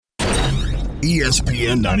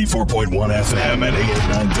ESPN 94.1 FM and AM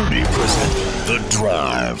 930 present The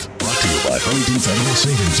Drive. Brought to you by Huntington Federal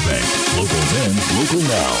Savings Bank. Local then, local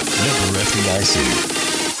now. Member FDIC.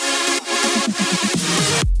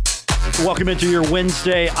 Welcome into your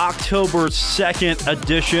Wednesday, October 2nd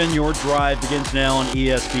edition. Your drive begins now on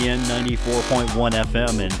ESPN 94.1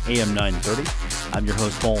 FM and AM 930. I'm your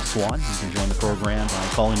host, Paul Swann. You can join the program by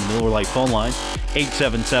calling the Miller Lite phone line,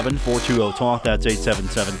 877-420-TALK. That's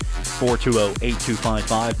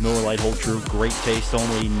 877-420-8255. Miller Lite Hold True, great taste,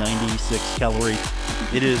 only 96 calories.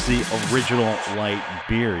 It is the original light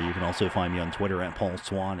beer. You can also find me on Twitter at Paul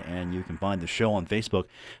Swann, and you can find the show on Facebook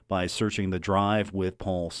by searching The Drive with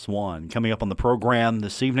Paul Swann. Coming up on the program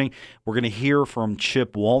this evening, we're going to hear from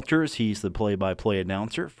Chip Walters. He's the play-by-play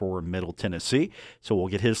announcer for Middle Tennessee, so we'll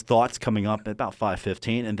get his thoughts coming up at about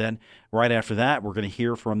 5:15, and then right after that, we're going to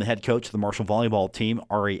hear from the head coach of the Marshall volleyball team,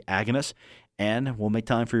 Ari Agnes, and we'll make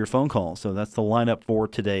time for your phone calls. So that's the lineup for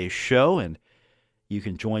today's show, and you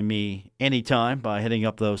can join me anytime by hitting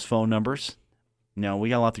up those phone numbers. Now, we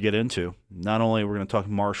got a lot to get into. Not only are we going to talk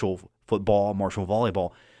Marshall football, Marshall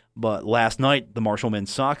volleyball, but last night, the Marshall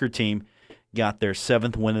men's soccer team got their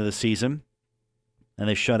 7th win of the season, and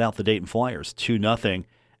they shut out the Dayton Flyers 2-0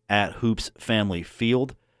 at Hoops Family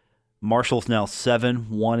Field. Marshall's now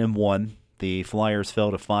 7-1-1. The Flyers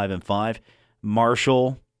fell to 5-5.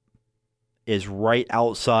 Marshall is right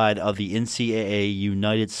outside of the NCAA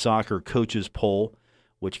United Soccer Coaches Poll,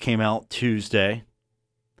 which came out Tuesday.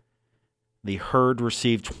 The Herd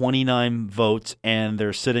received 29 votes, and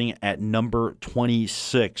they're sitting at number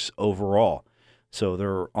 26 overall. So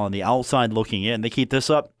they're on the outside looking in. They keep this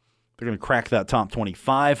up, they're going to crack that top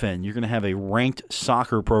 25, and you're going to have a ranked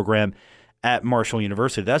soccer program at Marshall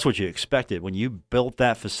University. That's what you expected. When you built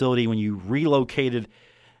that facility, when you relocated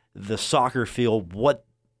the soccer field, what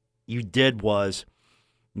you did was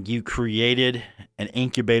you created an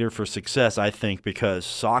incubator for success, I think, because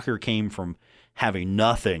soccer came from having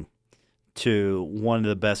nothing to one of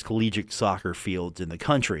the best collegiate soccer fields in the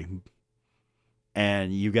country.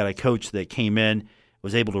 And you got a coach that came in,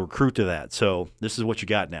 was able to recruit to that. So this is what you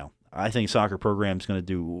got now. I think soccer program is going to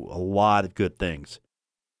do a lot of good things.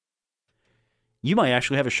 You might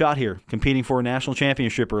actually have a shot here competing for a national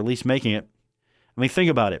championship or at least making it. I mean, think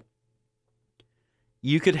about it.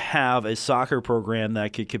 You could have a soccer program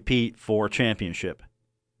that could compete for a championship.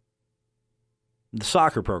 The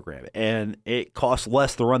soccer program. And it costs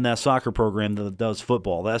less to run that soccer program than it does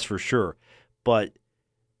football, that's for sure. But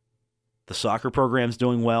the soccer program's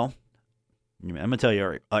doing well. I'm going to tell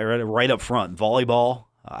you right up front, volleyball,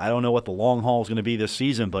 I don't know what the long haul is going to be this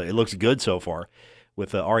season, but it looks good so far.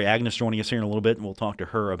 With Ari Agnes joining us here in a little bit, and we'll talk to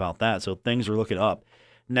her about that. So things are looking up.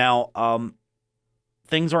 Now,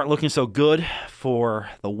 things aren't looking so good for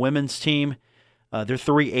the women's team. They're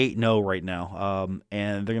 3-8-0 right now,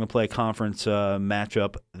 and they're going to play a conference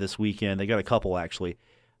matchup this weekend. They got a couple, actually.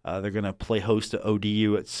 They're going to play host to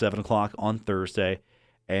ODU at 7 o'clock on Thursday,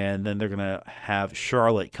 and then they're going to have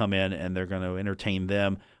Charlotte come in, and they're going to entertain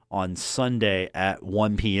them on Sunday at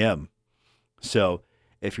 1 p.m. So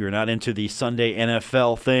if you're not into the Sunday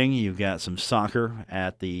NFL thing, you've got some soccer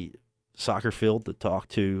at the soccer field to talk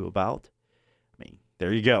to about. I mean,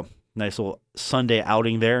 there you go. Nice little Sunday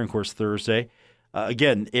outing there. And, of course, Thursday.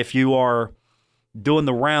 Again, if you are doing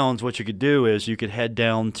the rounds, what you could do is you could head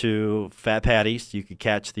down to Fat Patty's. You could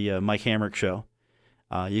catch the Mike Hamrick show.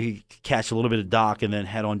 You could catch a little bit of Doc and then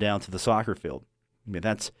head on down to the soccer field. I mean,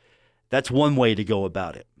 that's one way to go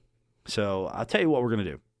about it. So I'll tell you what we're going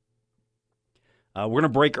to do. We're going to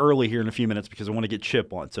break early here in a few minutes because I want to get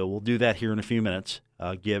Chip on. So we'll do that here in a few minutes,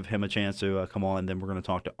 give him a chance to come on, and then we're going to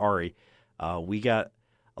talk to Ari. We got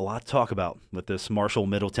a lot to talk about with this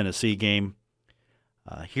Marshall-Middle Tennessee game.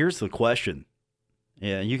 Here's the question.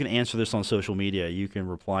 Yeah, you can answer this on social media. You can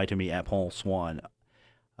reply to me at Paul Swann.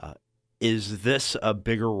 Is this a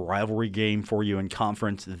bigger rivalry game for you in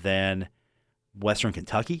conference than Western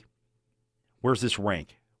Kentucky? Where's this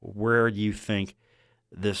rank? Where do you think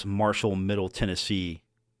this Marshall-Middle Tennessee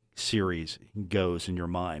series goes in your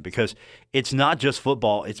mind? Because it's not just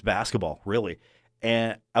football, it's basketball, really.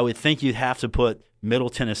 And I would think you'd have to put Middle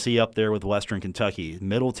Tennessee up there with Western Kentucky.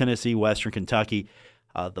 Middle Tennessee, Western Kentucky.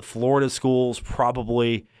 The Florida schools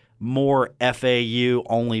probably more FAU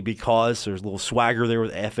only because there's a little swagger there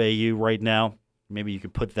with FAU right now. Maybe you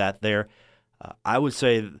could put that there. I would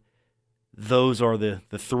say those are the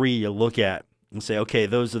three you look at and say, okay,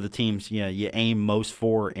 those are the teams you aim most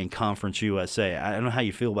for in Conference USA. I don't know how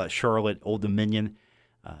you feel about Charlotte, Old Dominion.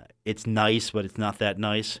 It's nice, but it's not that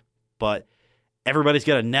nice. But everybody's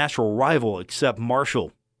got a natural rival except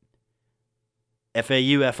Marshall.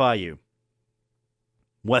 FAU, FIU.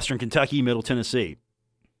 Western Kentucky, Middle Tennessee,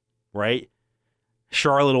 right?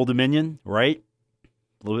 Charlotte, Old Dominion, right?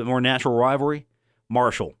 A little bit more natural rivalry.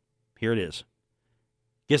 Marshall, here it is.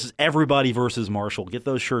 Guess it's everybody versus Marshall. Get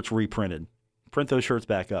those shirts reprinted. Print those shirts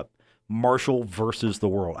back up. Marshall versus the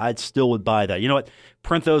world. I still would buy that. You know what?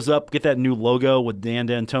 Print those up. Get that new logo with Dan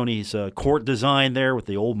D'Antoni's court design there with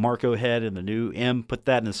the old Marco head and the new M. Put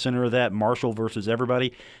that in the center of that. Marshall versus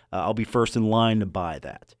everybody. I'll be first in line to buy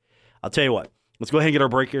that. I'll tell you what. Let's go ahead and get our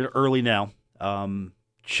break early now.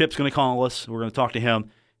 Chip's going to call us. We're going to talk to him.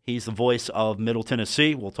 He's the voice of Middle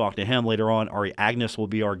Tennessee. We'll talk to him later on. Ari Agnes will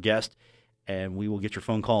be our guest, and we will get your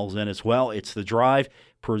phone calls in as well. It's The Drive,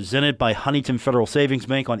 presented by Huntington Federal Savings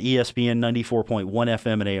Bank on ESPN 94.1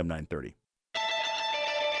 FM and AM 930.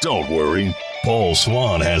 Don't worry. Paul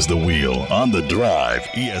Swann has the wheel on The Drive,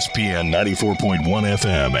 ESPN 94.1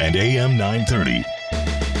 FM and AM 930.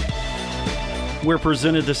 We're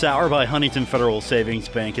presented this hour by Huntington Federal Savings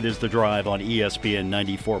Bank. It is The Drive on ESPN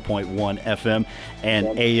 94.1 FM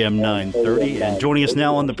and AM 930. And joining us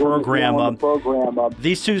now on the program,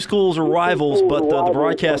 these two schools are rivals, but the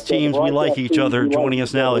broadcast teams, we like each other. Joining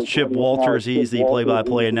us now is Chip Walters. He's the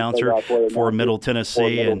play-by-play announcer for Middle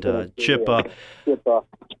Tennessee. And Chip,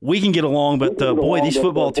 we can get along, but boy, these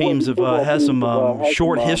football teams have had some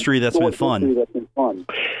short history that's been fun.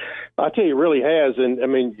 I tell you, it really has. And, I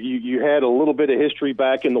mean, you had a little bit of history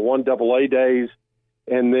back in the 1AA days,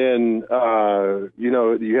 and then,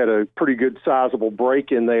 you had a pretty good sizable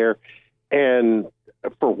break in there. And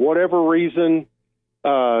for whatever reason,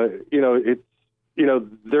 the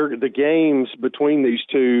games between these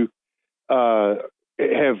two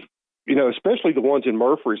have, especially the ones in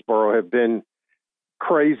Murfreesboro, have been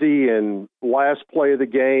crazy and last play of the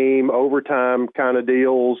game, overtime kind of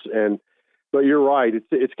deals. But you're right.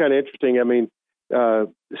 It's kind of interesting. I mean,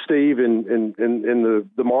 Steve and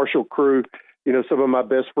the Marshall crew, some of my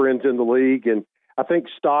best friends in the league, and I think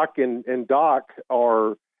Stock and Doc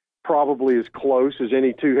are probably as close as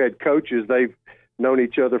any two head coaches. They've known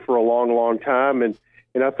each other for a long, long time, and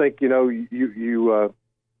I think you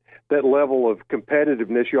that level of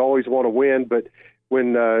competitiveness, you always want to win, but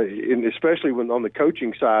when and especially when on the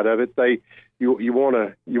coaching side of it, you want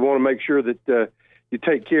to make sure that you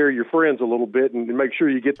take care of your friends a little bit and make sure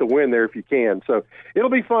you get the win there if you can. So it'll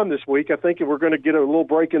be fun this week. I think we're going to get a little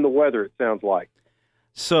break in the weather, it sounds like.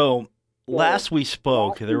 So last we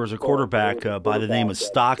spoke, there was a quarterback by the name of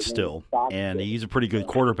Stockstill, and he's a pretty good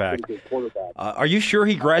quarterback. Are you sure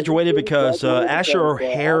he graduated? Because Asher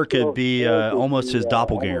O'Hare could be almost his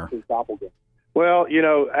doppelganger. Well,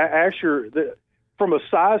 Asher, from a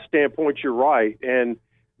size standpoint, you're right. And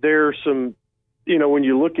there's some, when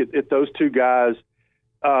you look at those two guys,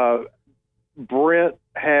 Brent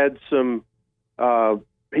had some,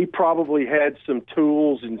 he probably had some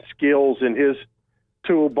tools and skills in his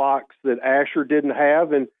toolbox that Asher didn't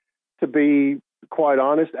have. And to be quite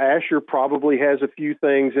honest, Asher probably has a few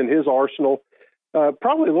things in his arsenal,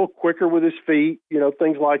 probably a little quicker with his feet,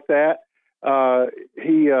 things like that.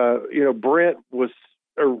 Brent was,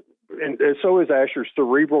 and so is Asher,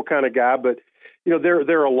 cerebral kind of guy, but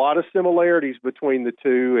there are a lot of similarities between the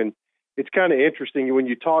two, and it's kind of interesting when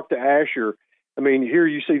you talk to Asher. I mean, here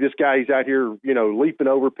you see this guy; he's out here, leaping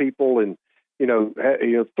over people and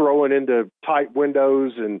throwing into tight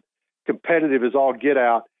windows and competitive as all get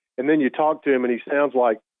out. And then you talk to him, and he sounds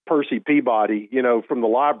like Percy Peabody, from the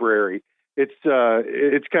library. It's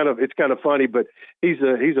kind of funny, but he's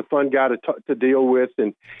a fun guy to deal with,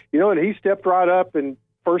 and he stepped right up and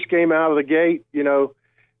first game out of the gate,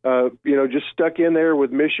 just stuck in there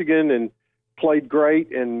with Michigan and played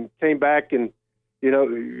great and came back and, he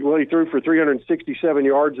threw for 367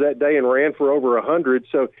 yards that day and ran for over 100.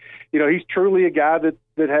 So, he's truly a guy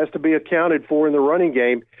that has to be accounted for in the running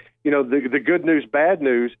game. The good news, bad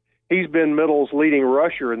news, he's been Middle's leading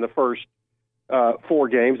rusher in the first 4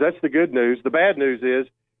 games. That's the good news. The bad news is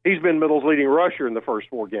he's been Middle's leading rusher in the first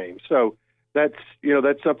 4 games. So that's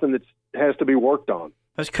something that has to be worked on.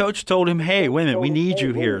 His coach told him, hey, wait a minute, we need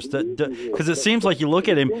you here. Because it seems like you look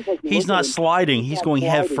at him, he's not sliding. He's going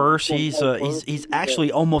head first. He's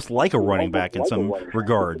actually almost like a running back in some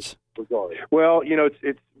regards. Well,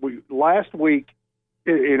 last week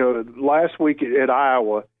at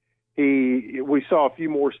Iowa, we saw a few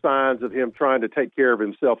more signs of him trying to take care of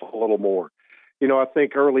himself a little more. I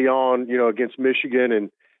think early on, against Michigan,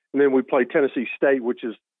 and then we played Tennessee State, which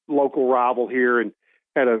is local rival here, and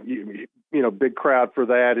had a big crowd for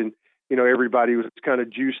that, and everybody was kind of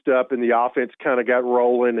juiced up, and the offense kind of got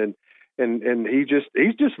rolling, and he's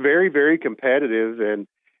just very, very competitive,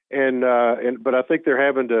 but I think they're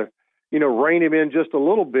having to rein him in just a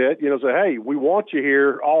little bit, say, hey, we want you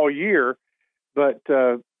here all year, But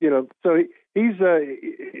so he's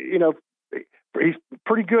he's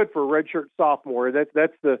pretty good for a redshirt sophomore.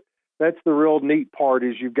 That's the real neat part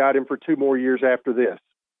is you've got him for 2 more years after this.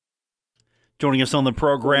 Joining us on the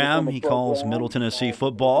program, he calls Middle Tennessee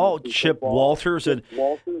football, Chip Walters. And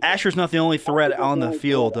Asher's not the only threat on the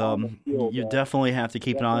field. You definitely have to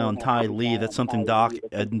keep an eye on Ty Lee. That's something Doc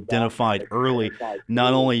identified early.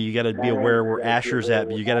 Not only you got to be aware where Asher's at,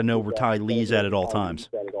 but you got to know where Ty Lee's at all times.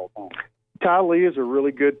 Ty Lee is a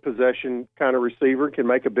really good possession kind of receiver, can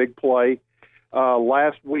make a big play.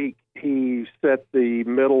 Last week, he set the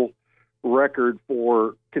middle record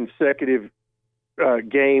for consecutive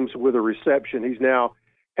games with a reception. He's now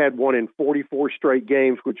had one in 44 straight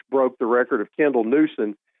games, which broke the record of Kendall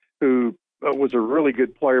Newsom, who was a really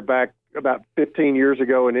good player back about 15 years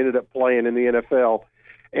ago and ended up playing in the NFL.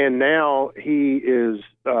 And now he is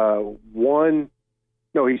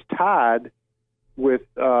he's tied with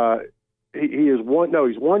he's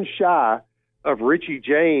one shy of Richie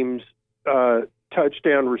James'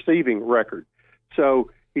 touchdown receiving record.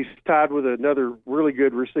 So he's tied with another really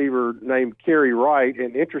good receiver named Kerry Wright.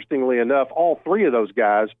 And interestingly enough, all 3 of those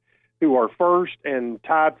guys who are first and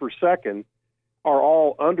tied for second are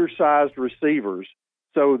all undersized receivers.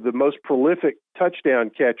 So the most prolific touchdown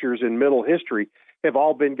catchers in Middle history have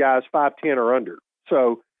all been guys 5'10" or under.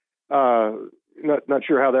 So not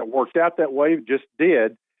sure how that worked out that way, just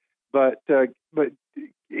did. But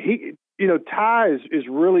he, Ty is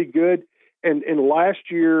really good. And last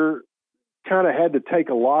year, kind of had to take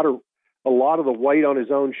a lot of the weight on his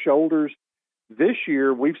own shoulders. This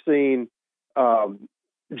year, we've seen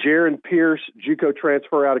Jaron Pierce, JUCO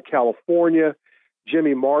transfer out of California,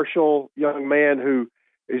 Jimmy Marshall, young man who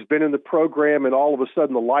has been in the program, and all of a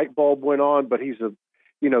sudden the light bulb went on. But he's a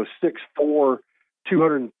 6'4",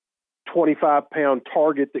 225-pound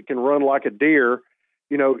target that can run like a deer.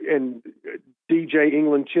 And DJ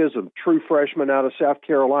England Chisholm, true freshman out of South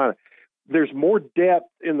Carolina. There's more depth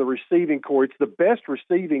in the receiving corps. It's the best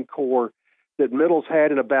receiving corps that Middle's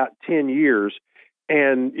had in about 10 years.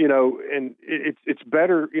 And, and it's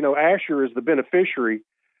better, Asher is the beneficiary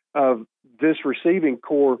of this receiving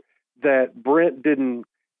corps that Brent didn't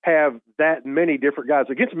have that many different guys.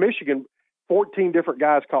 Against Michigan, 14 different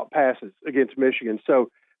guys caught passes against Michigan. So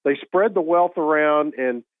they spread the wealth around,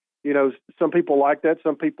 and, some people like that.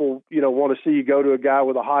 Some people, want to see you go to a guy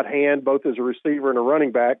with a hot hand, both as a receiver and a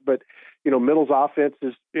running back. But, Middle's offense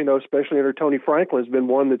is, especially under Tony Franklin, has been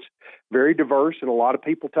one that's very diverse, and a lot of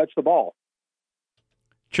people touch the ball.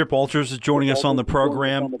 Chip Walters is joining us on the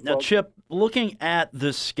program. Now, Chip, looking at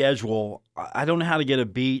this schedule, I don't know how to get a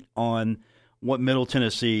beat on what Middle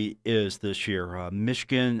Tennessee is this year.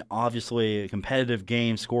 Michigan, obviously a competitive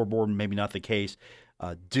game, scoreboard maybe not the case.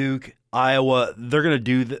 Duke, Iowa, they're going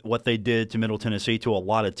to do what they did to Middle Tennessee to a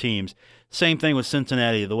lot of teams. Same thing with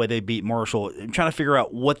Cincinnati, the way they beat Marshall. I'm trying to figure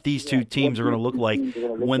out what these 2 teams are going to look like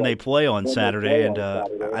when they play on Saturday. And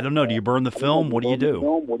I don't know, do you burn the film? What do you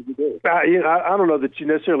do? I don't know that you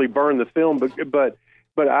necessarily burn the film, but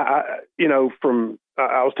I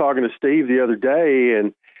was talking to Steve the other day,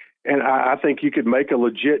 and I think you could make a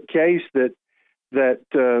legit case that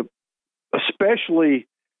especially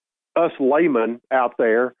us laymen out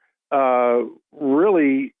there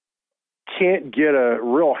really can't get a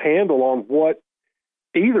real handle on what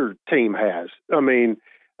either team has. I mean,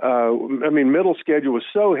 Middle schedule was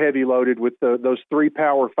so heavy loaded with those 3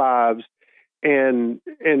 Power 5s, and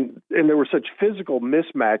there were such physical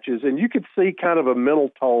mismatches, and you could see kind of a mental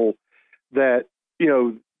toll that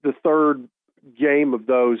the third game of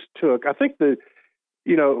those took. I think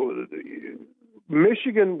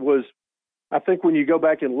Michigan was. I think when you go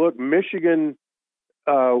back and look, Michigan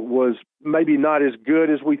was maybe not as good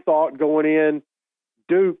as we thought going in.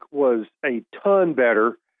 Duke was a ton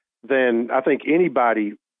better than I think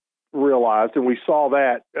anybody realized, and we saw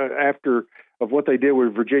that after of what they did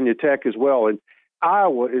with Virginia Tech as well. And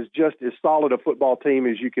Iowa is just as solid a football team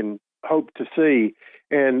as you can hope to see,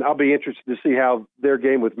 and I'll be interested to see how their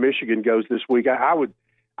game with Michigan goes this week. I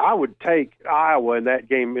would take Iowa in that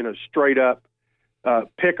game in a straight up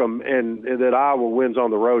pick them, and that Iowa wins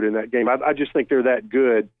on the road in that game. I just think they're that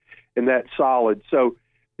good and that solid. So,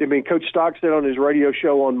 Coach Stock said on his radio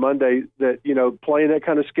show on Monday that, playing that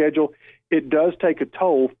kind of schedule, it does take a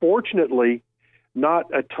toll. Fortunately, not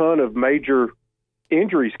a ton of major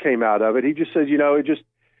injuries came out of it. He just says, you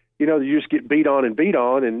just get beat on, and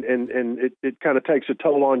it kind of takes a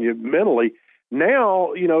toll on you mentally.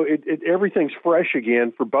 Now, everything's fresh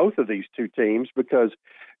again for both of these 2 teams because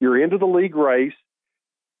you're into the league race.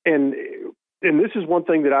 And this is one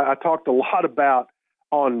thing that I talked a lot about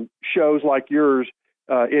on shows like yours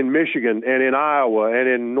in Michigan and in Iowa and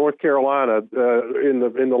in North Carolina in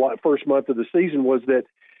the first month of the season was that,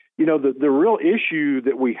 the real issue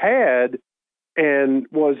that we had and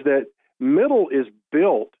was that Middle is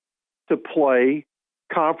built to play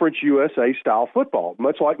Conference USA style football,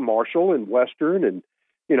 much like Marshall and Western and,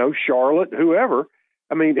 Charlotte, whoever.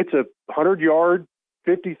 I mean, it's a 100-yard,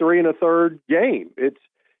 53 1/3 game. It's,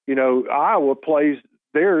 Iowa plays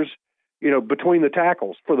theirs, between the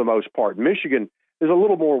tackles for the most part. Michigan is a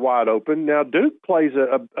little more wide open. Now, Duke plays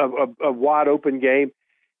a wide open game,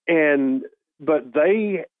 but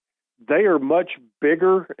they are much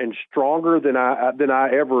bigger and stronger than I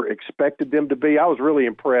ever expected them to be. I was really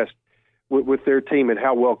impressed with their team and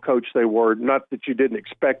how well coached they were. Not that you didn't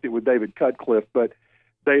expect it with David Cutcliffe, but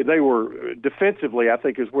they were defensively, I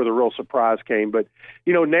think, is where the real surprise came. But,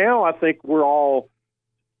 now I think we're all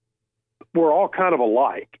kind of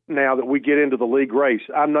alike now that we get into the league race.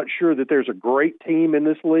 I'm not sure that there's a great team in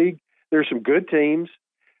this league. There's some good teams.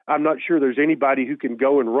 I'm not sure there's anybody who can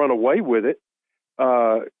go and run away with it.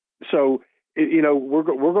 So, we're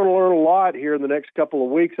going to learn a lot here in the next couple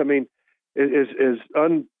of weeks. I mean, as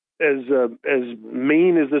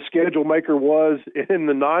mean as the schedule maker was in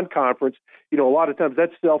the non-conference, a lot of times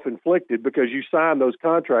that's self-inflicted because you sign those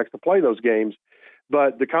contracts to play those games.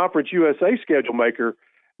 But the Conference USA schedule maker,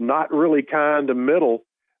 not really kind to Middle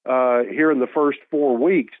here in the first 4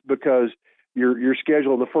 weeks because your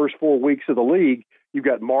schedule in the first 4 weeks of the league, you've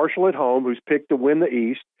got Marshall at home, who's picked to win the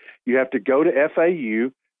East. You have to go to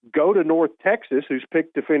FAU, go to North Texas, who's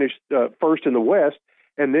picked to finish first in the West,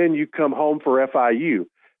 and then you come home for FIU.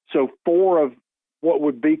 So 4 of what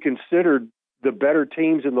would be considered the better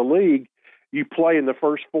teams in the league, you play in the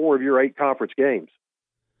first 4 of your 8 conference games.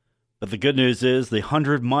 But the good news is the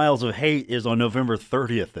 100 Miles of Hate is on November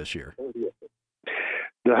 30th this year.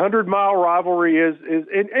 The 100-mile rivalry is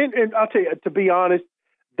and I'll tell you, to be honest,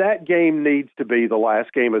 that game needs to be the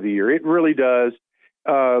last game of the year. It really does,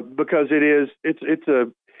 because it is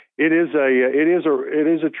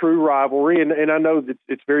a true rivalry, and I know that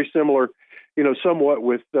it's very similar, somewhat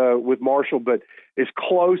with Marshall, but as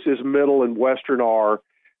close as Middle and Western are,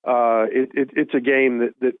 it's a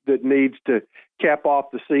game that needs to cap off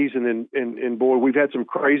the season. And boy, we've had some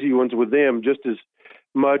crazy ones with them just as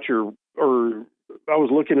much. Or I was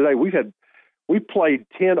looking today, we played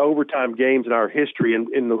 10 overtime games in our history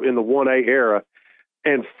in the 1A era,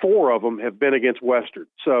 and 4 of them have been against Western.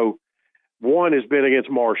 So 1 has been against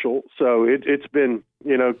Marshall. So it's been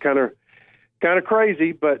kind of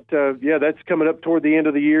crazy, but that's coming up toward the end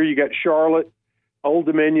of the year. You got Charlotte, Old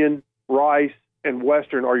Dominion, Rice, and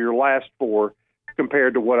Western are your last 4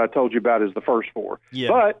 compared to what I told you about as the first 4. Yeah.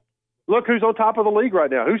 But look who's on top of the league right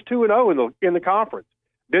now. Who's 2-0 in the conference?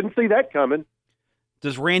 Didn't see that coming.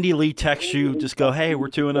 Does Randy Lee text you, just go, hey, we're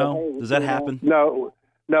 2-0? Does that happen? No.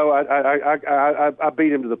 I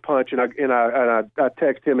beat him to the punch, and I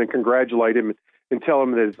text him and congratulate him and tell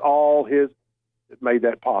him that it's all his that made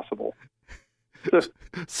that possible.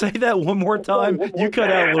 Say that one more time. You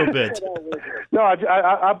cut out a little bit. No, I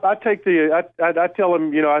tell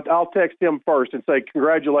him, I'll text him first and say,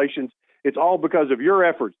 congratulations. It's all because of your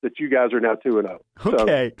efforts that you guys are now 2-0.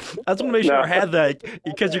 Okay. I just want to make sure I had that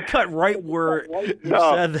because you cut right where you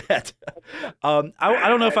said that. I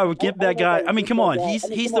don't know if I would give that guy. I mean, come on.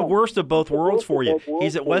 He's the worst of both worlds for you.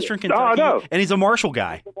 He's at Western Kentucky, and he's a Marshall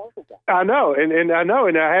guy. I know, and I know,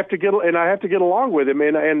 and I have to get along with him,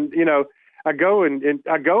 and I go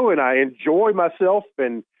and I enjoy myself,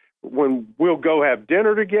 and when we'll go have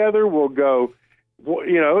dinner together, we'll go,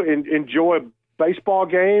 enjoy a baseball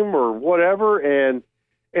game or whatever, and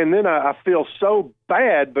then I feel so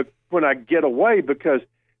bad, but when I get away, because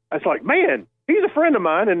it's like, man, he's a friend of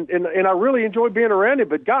mine, and I really enjoy being around him.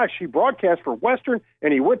 But gosh, he broadcast for Western,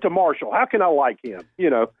 and he went to Marshall. How can I like him?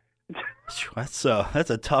 That's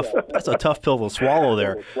a tough pill to swallow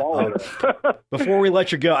there. Before we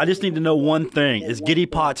let you go, I just need to know one thing: is Giddy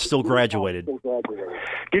Potts still graduated?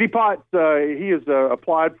 Giddy Potts, he has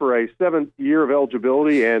applied for a 7th year of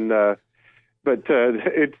eligibility, and but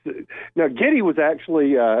it's now Giddy was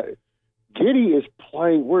actually Giddy is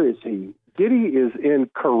playing. Where is he? Giddy is in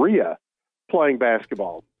Korea playing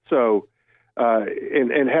basketball. So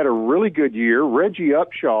and had a really good year. Reggie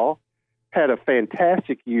Upshaw had a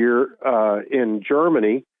fantastic year in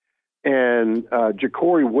Germany, and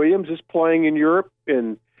Ja'Cory Williams is playing in Europe,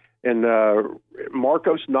 and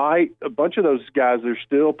Marcos Knight, a bunch of those guys are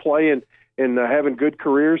still playing and having good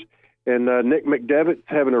careers. And Nick McDevitt's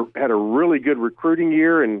had a really good recruiting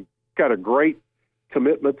year and got a great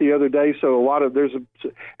commitment the other day. So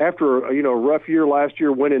after a rough year last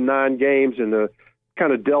year, winning 9 games and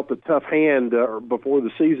kind of dealt a tough hand before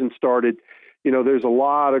the season started. there's a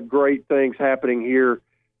lot of great things happening here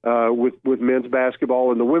with men's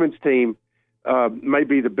basketball, and the women's team may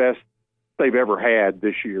be the best they've ever had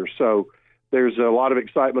this year. So there's a lot of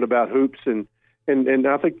excitement about hoops, and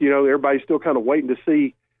I think, everybody's still kind of waiting to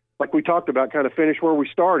see, like we talked about, kind of finish where we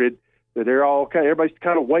started, that everybody's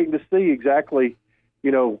kind of waiting to see exactly,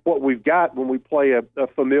 what we've got when we play a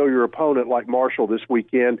familiar opponent like Marshall this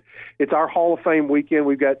weekend. It's our Hall of Fame weekend.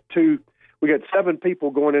 We got 7 people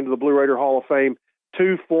going into the Blue Raider Hall of Fame,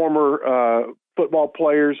 2 former football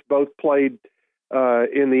players, both played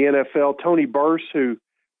in the NFL. Tony Burse, who,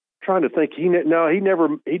 trying to think, he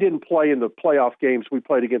didn't play in the playoff games we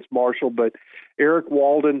played against Marshall, but Eric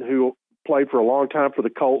Walden, who played for a long time for the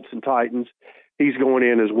Colts and Titans, he's going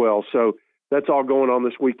in as well. So that's all going on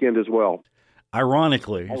this weekend as well.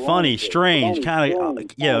 Ironically, funny, strange, kind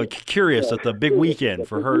of, curious at the big weekend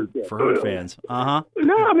for Herd fans. Uh-huh.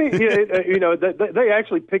 No, I mean, they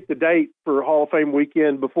actually picked the date for Hall of Fame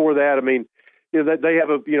weekend before that. I mean, they have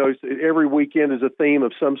every weekend is a theme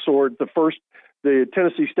of some sort. The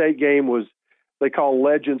Tennessee State game was, they call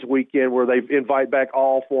Legends Weekend, where they invite back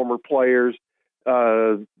all former players.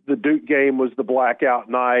 The Duke game was the blackout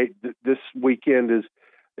night. This weekend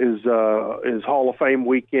is Hall of Fame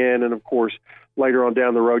weekend, and of course, later on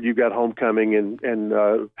down the road, you've got homecoming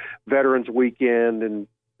and Veterans Weekend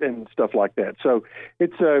and stuff like that. So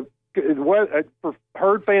it's for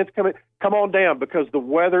Herd fans, come on down, because the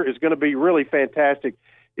weather is going to be really fantastic.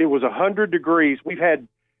 It was 100 degrees.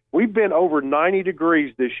 We've been over 90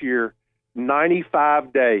 degrees this year,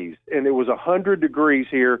 95 days, and it was 100 degrees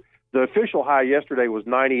here. The official high yesterday was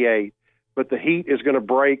 98, but the heat is going to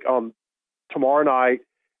break on tomorrow night,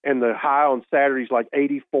 and the high on Saturday is like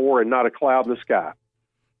 84 and not a cloud in the sky.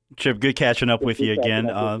 Chip, good catching up with you again.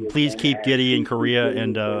 Please keep Giddy in Korea,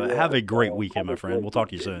 and have a great weekend, my friend. We'll talk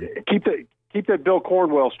to you soon. Keep that Bill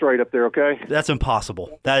Cornwell straight up there, okay? That's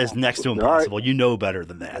impossible. That is next to impossible. Right. You know better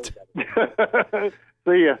than that.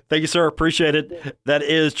 See ya. Thank you, sir. Appreciate it. That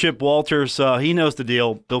is Chip Walters. He knows the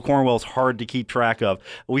deal. Bill Cornwell's hard to keep track of.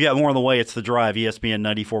 We got more on the way. It's The Drive, ESPN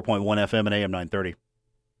 94.1 FM and AM 930.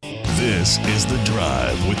 This is The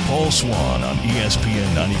Drive with Paul Swann on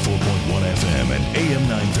ESPN 94.1 FM and AM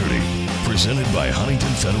 930. Presented by Huntington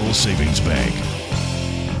Federal Savings Bank.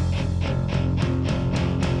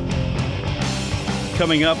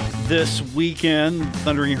 Coming up this weekend,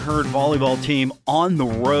 Thundering Herd volleyball team on the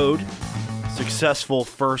road. Successful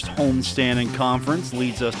first homestand in conference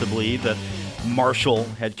leads us to believe that Marshall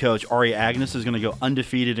head coach Ari Agnes is going to go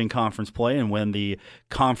undefeated in conference play and win the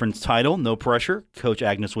conference title. No pressure. Coach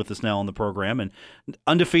Agnes with us now on the program, and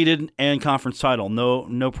undefeated and conference title.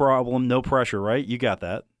 No problem, no pressure, right? You got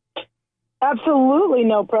that. Absolutely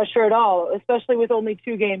no pressure at all, especially with only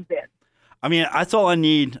 2 games in. I mean, that's all I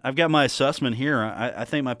need. I've got my assessment here. I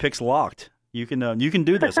think my pick's locked. You can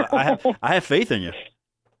do this. I have faith in you.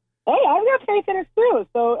 Hey, I've got faith in us too.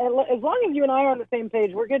 So as long as you and I are on the same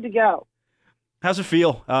page, we're good to go. How's it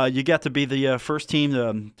feel? You got to be the first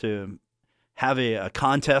team to have a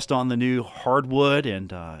contest on the new hardwood,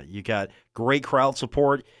 and you got great crowd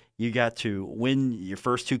support. You got to win your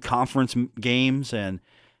first 2 conference games, and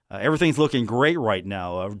everything's looking great right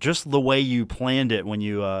now. Just the way you planned it when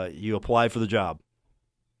you applied for the job.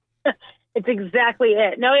 It's exactly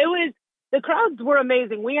it. No, the crowds were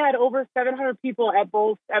amazing. We had over 700 people at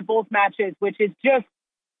both matches, which is just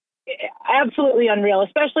absolutely unreal,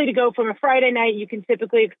 especially to go from a Friday night. You can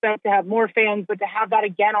typically expect to have more fans, but to have that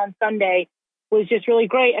again on Sunday was just really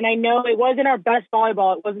great. And I know it wasn't our best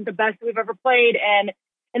volleyball. It wasn't the best that we've ever played. And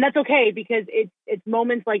that's okay, because it's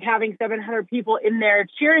moments like having 700 people in there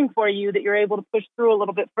cheering for you that you're able to push through a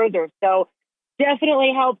little bit further. So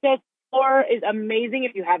definitely helped us. The floor is amazing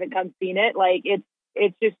if you haven't come seen it. Like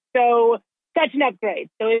it's just such an upgrade.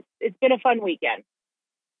 So it's been a fun weekend.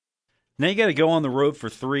 Now you got to go on the road for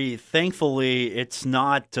 3. Thankfully, it's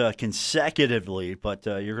not consecutively, but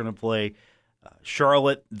you're going to play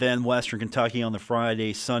Charlotte, then Western Kentucky on the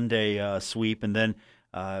Friday-Sunday sweep, and then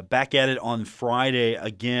back at it on Friday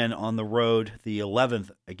again on the road, the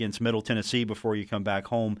 11th against Middle Tennessee, before you come back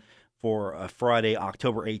home for a Friday,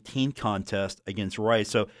 October 18th contest against Rice.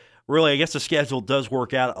 So really, I guess the schedule does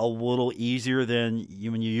work out a little easier than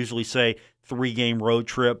when you usually say 3-game road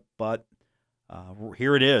trip, but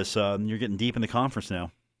here it is. You're getting deep in the conference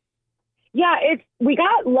now. Yeah, we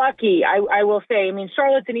got lucky, I will say. I mean,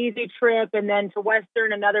 Charlotte's an easy trip, and then to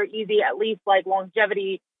Western, another easy, at least like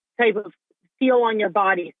longevity type of feel on your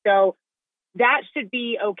body. So that should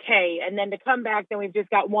be okay. And then to come back, then we've just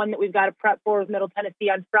got one that we've got to prep for with Middle Tennessee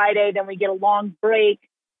on Friday. Then we get a long break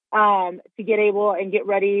to get able and get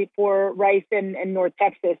ready for Rice and North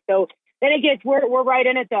Texas. So then it gets, we're right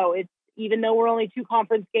in it though. It's, even though we're only 2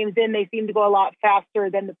 conference games in, they seem to go a lot faster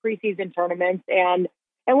than the preseason tournaments. And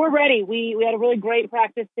we're ready. We had a really great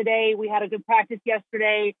practice today. We had a good practice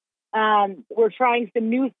yesterday. We're trying some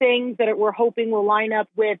new things that we're hoping will line up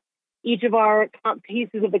with each of our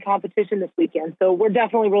pieces of the competition this weekend. So we're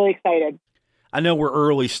definitely really excited. I know we're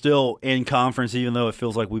early still in conference, even though it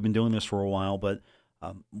feels like we've been doing this for a while, but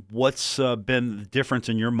what's been the difference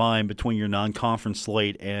in your mind between your non-conference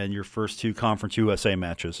slate and your first 2 Conference USA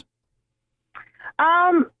matches?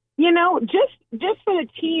 Just for the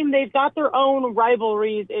team, they've got their own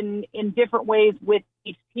rivalries in different ways with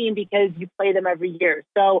each team because you play them every year.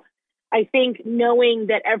 So I think knowing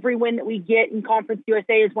that every win that we get in Conference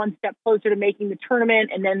USA is one step closer to making the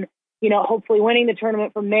tournament and then, hopefully winning the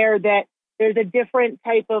tournament from there, that there's a different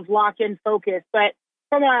type of lock-in focus. But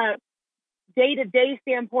from a day-to-day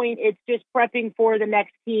standpoint, it's just prepping for the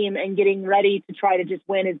next team and getting ready to try to just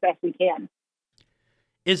win as best we can.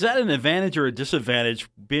 Is that an advantage or a disadvantage,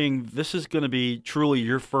 being this is going to be truly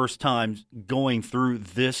your first time going through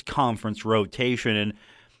this conference rotation? And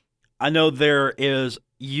I know there is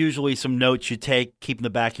usually some notes you keep in the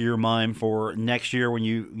back of your mind for next year when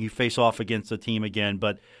you face off against a team again,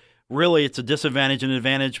 but really it's a disadvantage and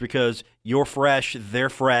advantage because you're fresh,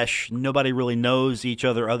 they're fresh, nobody really knows each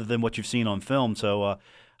other other than what you've seen on film. So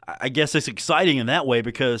I guess it's exciting in that way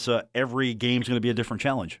because every game's going to be a different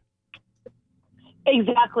challenge.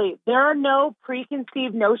 Exactly. There are no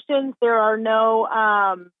preconceived notions. There are no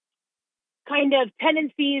kind of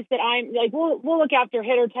tendencies that I'm like, we'll look after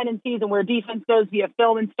hitter tendencies and where defense goes via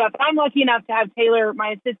film and stuff. I'm lucky enough to have Taylor,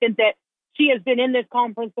 my assistant, that she has been in this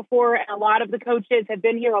conference before, and a lot of the coaches have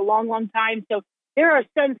been here a long, long time. So there are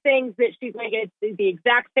some things that she's like, it's the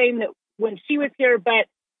exact same that when she was here, but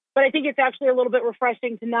I think it's actually a little bit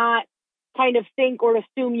refreshing to not kind of think or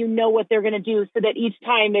assume what they're going to do so that each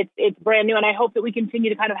time it's brand new. And I hope that we continue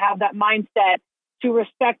to kind of have that mindset to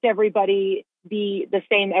respect everybody the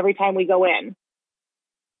same every time we go in.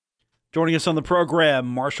 Joining us on the program,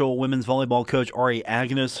 Marshall women's volleyball coach Ari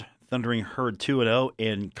Agnes, Thundering Herd 2-0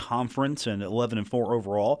 in conference and 11-4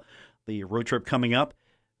 overall. The road trip coming up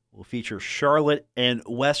will feature Charlotte and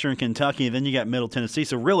Western Kentucky. Then you got Middle Tennessee.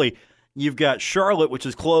 So really, you've got Charlotte, which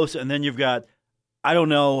is close, and then you've got, I don't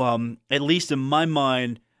know, at least in my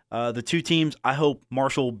mind, the 2 teams I hope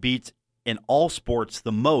Marshall beats in all sports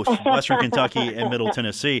the most, Western Kentucky and Middle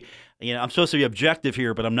Tennessee. I'm supposed to be objective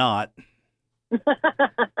here, but I'm not.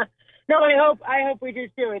 No, I hope we do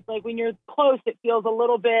too. It's like when you're close, it feels a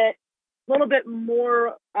little bit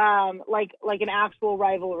more like an actual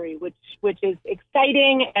rivalry, which is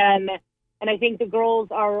exciting, and I think the girls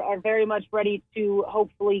are very much ready to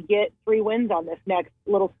hopefully get 3 wins on this next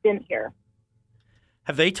little stint here.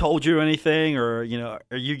 Have they told you anything, or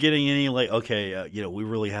are you getting any we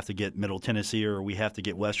really have to get Middle Tennessee or we have to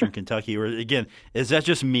get Western Kentucky, or again, is that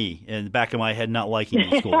just me in the back of my head not liking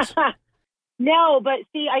these schools? No, but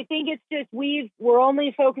see, I think it's just we're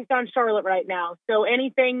only focused on Charlotte right now. So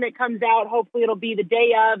anything that comes out, hopefully it'll be the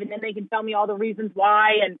day of, and then they can tell me all the reasons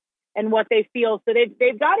why and what they feel. So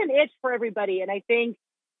they've got an itch for everybody, and I think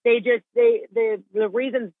the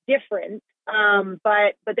reason's different,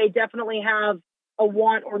 but they definitely have a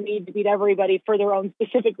want or need to beat everybody for their own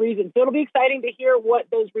specific reasons. So it'll be exciting to hear what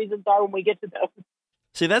those reasons are when we get to those.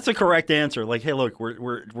 See, that's a correct answer. Like, hey, look,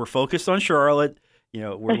 we're focused on Charlotte.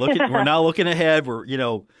 We're not looking ahead.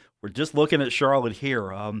 We're just looking at Charlotte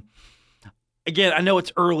here. Again, I know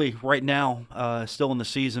it's early right now, still in the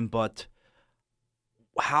season, but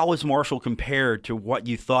how is Marshall compared to what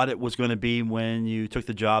you thought it was going to be when you took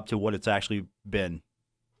the job to what it's actually been?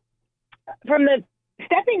 From the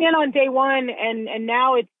stepping in on day one and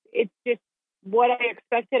now it's just what I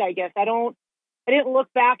expected, I guess. I didn't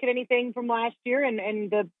look back at anything from last year and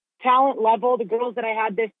the talent level, the girls that I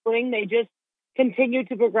had this spring, they just continue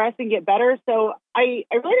to progress and get better. So I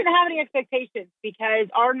really didn't have any expectations because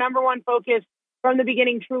our number one focus from the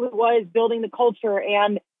beginning truly was building the culture.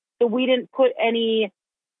 And so we didn't put any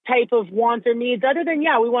type of wants or needs other than,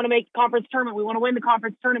 we want to make the conference tournament. We want to win the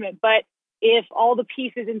conference tournament. But if all the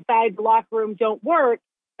pieces inside the locker room don't work,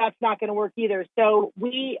 that's not going to work either. So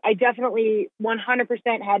I definitely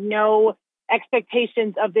 100% had no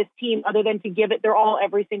expectations of this team other than to give it their all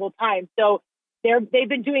every single time. So they've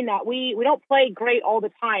been doing that. We don't play great all the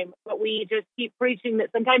time, but we just keep preaching that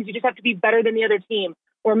sometimes you just have to be better than the other team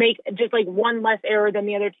or make just like one less error than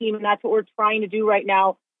the other team. And that's what we're trying to do right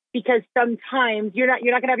now, because sometimes you're not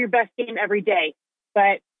going to have your best game every day.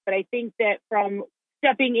 But I think that from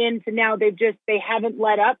stepping into now, they haven't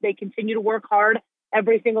let up. They continue to work hard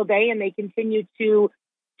every single day, and they continue to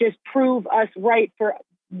just prove us right for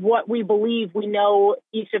what we believe we know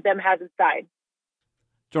each of them has inside.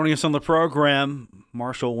 Joining us on the program,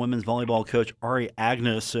 Marshall women's volleyball coach Ari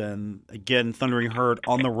Agnes, and again, Thundering Herd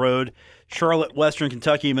on the road, Charlotte, Western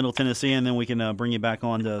Kentucky, Middle Tennessee, and then we can bring you back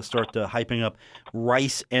on to start hyping up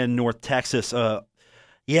Rice and North Texas.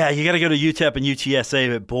 Yeah, you got to go to UTEP and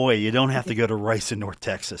UTSA, but boy, you don't have to go to Rice and North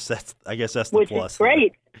Texas. I guess that's the Which plus. Is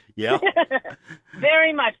great. Yeah.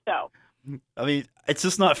 Very much so. I mean, it's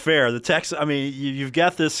just not fair. You've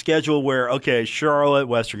got this schedule where, okay, Charlotte,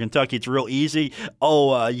 Western Kentucky, it's real easy.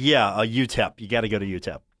 UTEP. You got to go to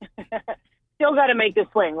UTEP. Still got to make the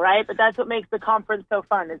swing, right? But that's what makes the conference so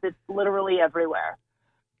fun, is it's literally everywhere.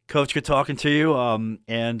 Coach, good talking to you.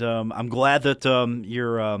 And I'm glad that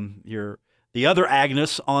you're the other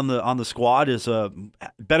Agnes on the squad is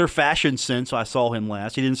better fashion sense. I saw him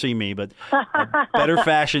last. He didn't see me, but better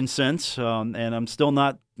fashion sense. And I'm still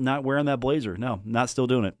not wearing that blazer. No, not still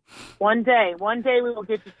doing it. One day we will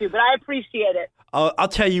get you to. But I appreciate it. I'll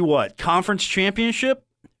tell you what. Conference championship.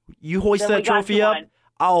 You hoist Then that trophy up.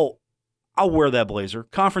 I'll wear that blazer.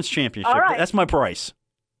 Conference championship. All right. That's my price.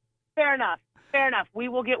 Fair enough. We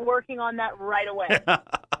will get working on that right away.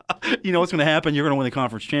 You know what's going to happen? You're going to win the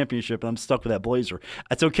conference championship, and I'm stuck with that blazer.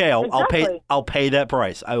 That's okay. Exactly. I'll pay that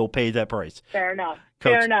price. I will pay that price. Fair enough.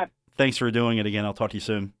 Coach, Fair enough. Thanks for doing it again. I'll talk to you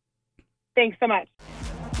soon. Thanks so much.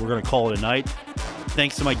 We're going to call it a night.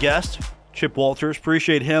 Thanks to my guest, Chip Walters.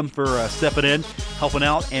 Appreciate him for stepping in, helping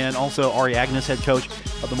out, and also Ari Agnes, head coach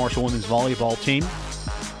of the Marshall women's volleyball team.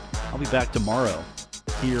 I'll be back tomorrow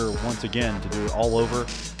here once again to do it all over.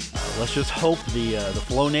 Let's just hope the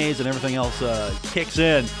Flonase and everything else kicks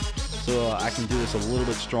in so I can do this a little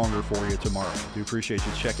bit stronger for you tomorrow. I do appreciate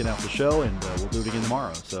you checking out the show, and we'll do it again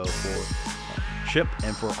tomorrow. So for Chip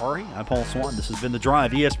and for Ari, I'm Paul Swann. This has been The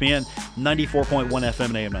Drive, ESPN 94.1 FM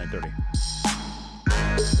and AM 930.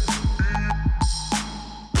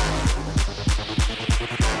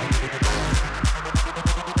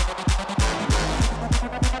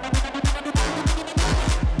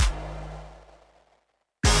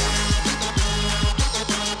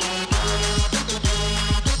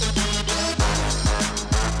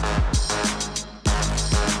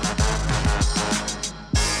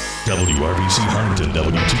 WRBC Huntington,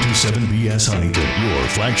 W227BS Huntington, your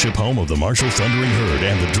flagship home of the Marshall Thundering Herd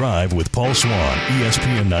and The Drive with Paul Swann,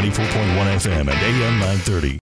 ESPN 94.1 FM and AM 930.